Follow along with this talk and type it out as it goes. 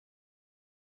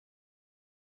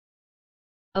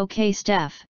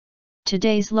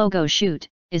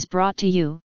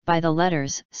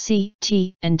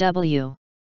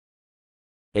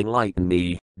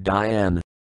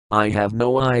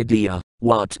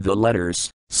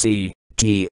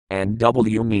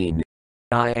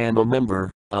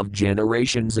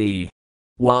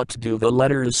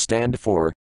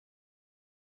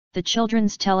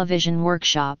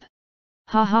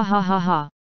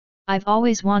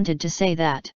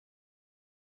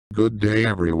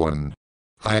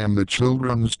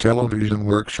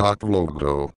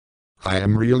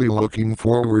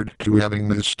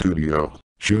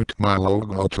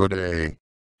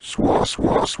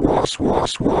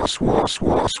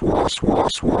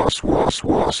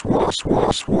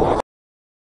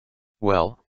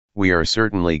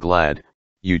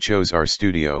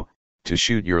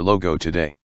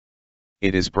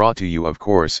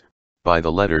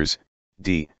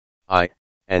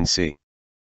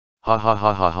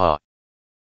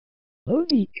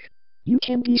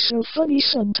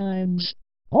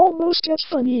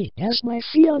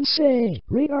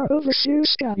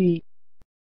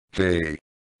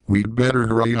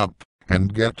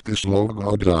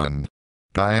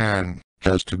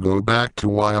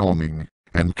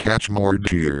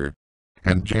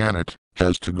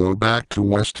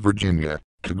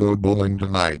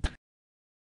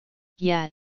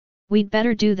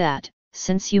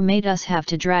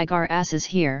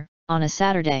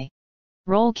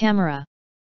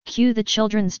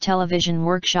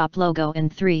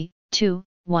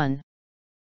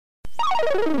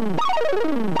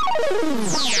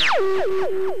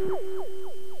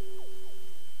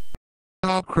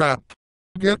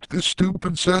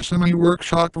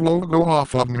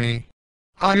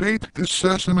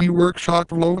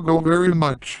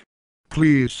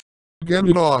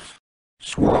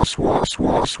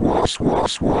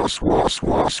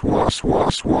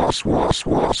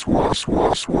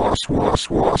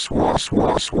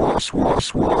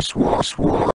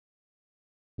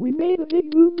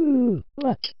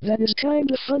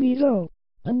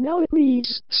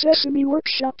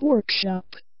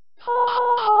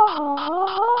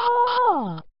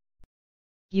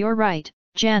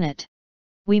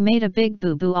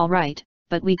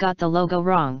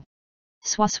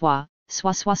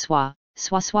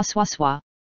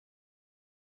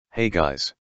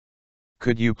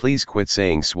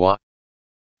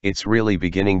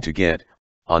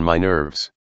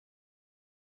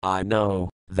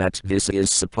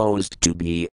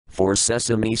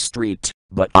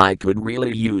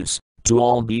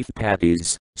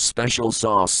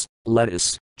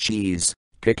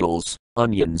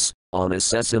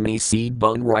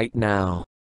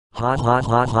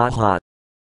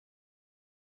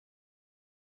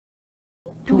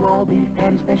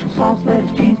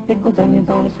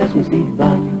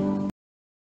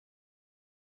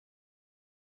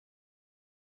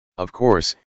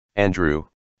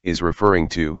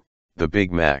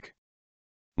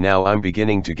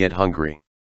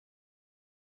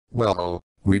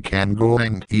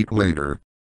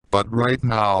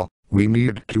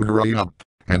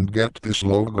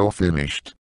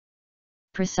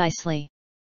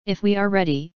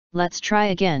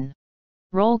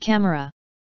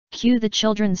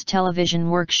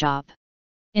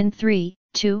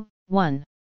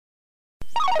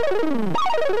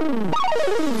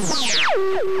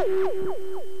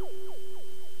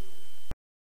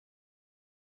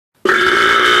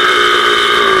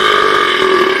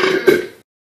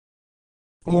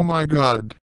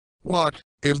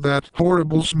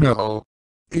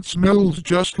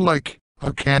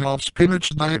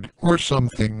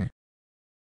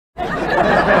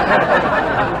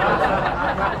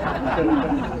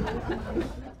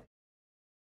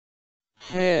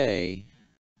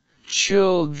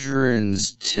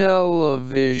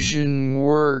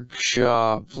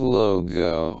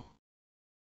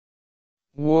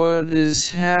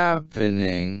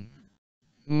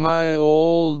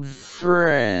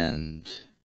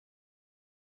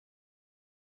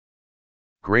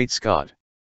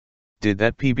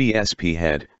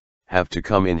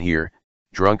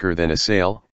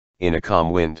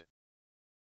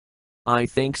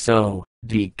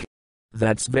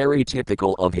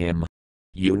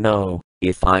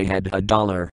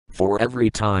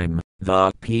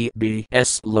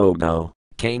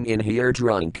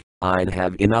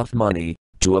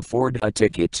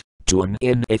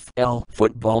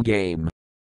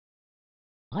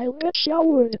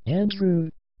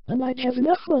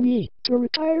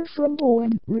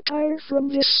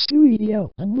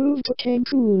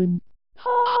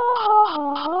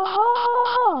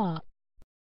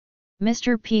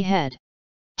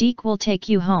Deke will take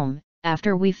you home,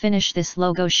 after we finish this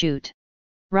logo shoot.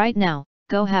 Right now,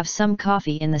 go have some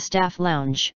coffee in the staff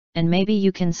lounge, and maybe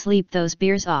you can sleep those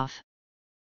beers off.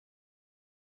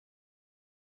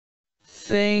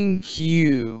 Thank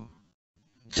you,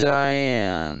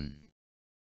 Diane.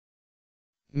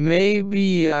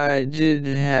 Maybe I did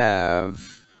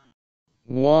have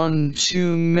one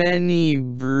too many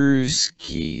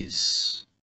brewskis.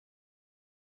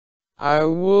 I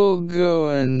will go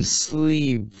and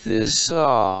sleep this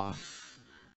off.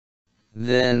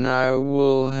 Then I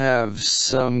will have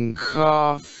some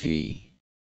coffee.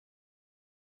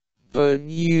 But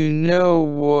you know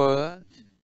what?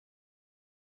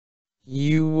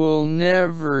 You will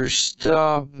never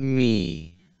stop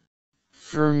me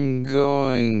from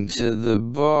going to the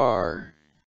bar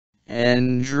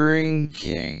and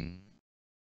drinking.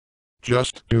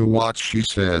 Just do what she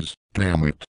says, damn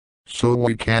it. So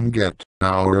we can get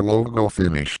our logo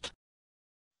finished.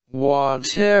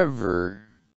 Whatever.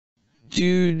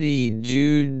 Dudes.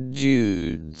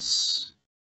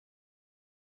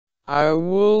 I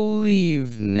will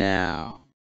leave now.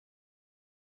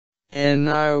 And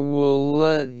I will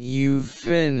let you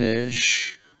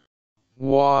finish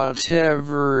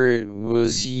whatever it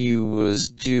was you was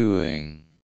doing.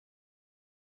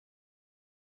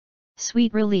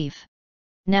 Sweet relief.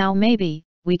 Now maybe,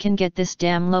 we can get this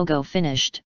damn logo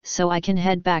finished, so I can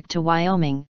head back to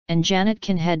Wyoming, and Janet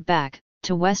can head back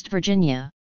to West Virginia.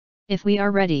 If we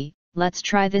are ready, let's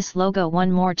try this logo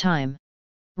one more time.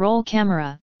 Roll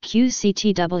camera,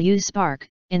 QCTW Spark,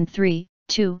 in 3,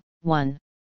 2, 1.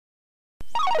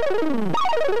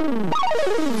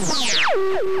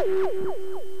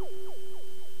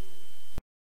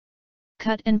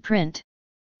 Cut and print.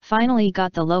 Finally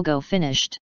got the logo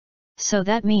finished. So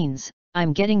that means,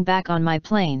 I'm getting back on my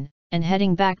plane, and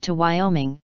heading back to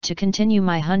Wyoming, to continue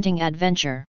my hunting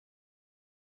adventure.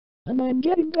 And I'm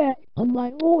getting back on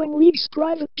my Owen Leaf's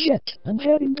private jet and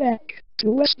heading back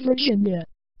to West Virginia.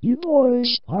 You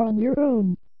boys are on your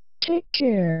own. Take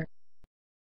care.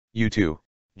 You too,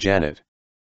 Janet.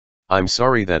 I'm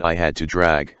sorry that I had to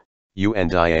drag you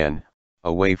and Diane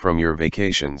away from your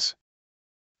vacations.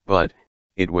 But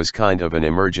it was kind of an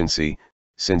emergency,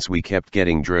 since we kept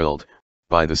getting drilled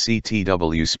by the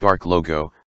CTW Spark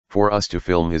logo for us to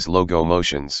film his logo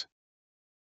motions.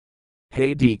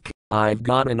 Hey Deke, I've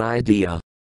got an idea.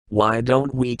 Why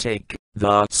don't we take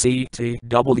the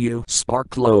CTW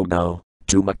Spark logo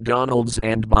to McDonald's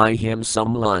and buy him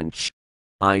some lunch?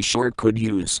 I sure could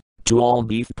use 2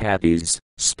 all-beef patties,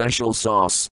 special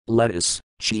sauce, lettuce,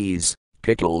 cheese,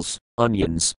 pickles,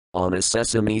 onions, on a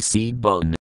sesame seed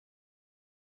bun.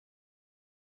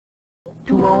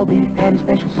 2 all beef patties,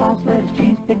 special sauce, lettuce,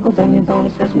 cheese, pickles, onions on a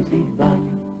sesame seed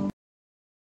bun.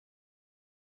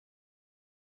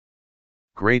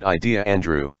 Great idea,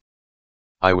 Andrew.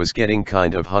 I was getting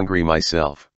kind of hungry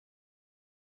myself.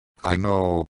 I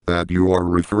know that you are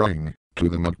referring to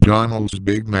the McDonald's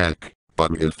Big Mac,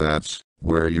 but if that's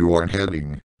where you are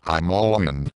heading, I'm all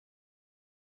in.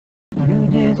 You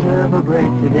deserve a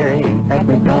break today at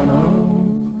McDonald's.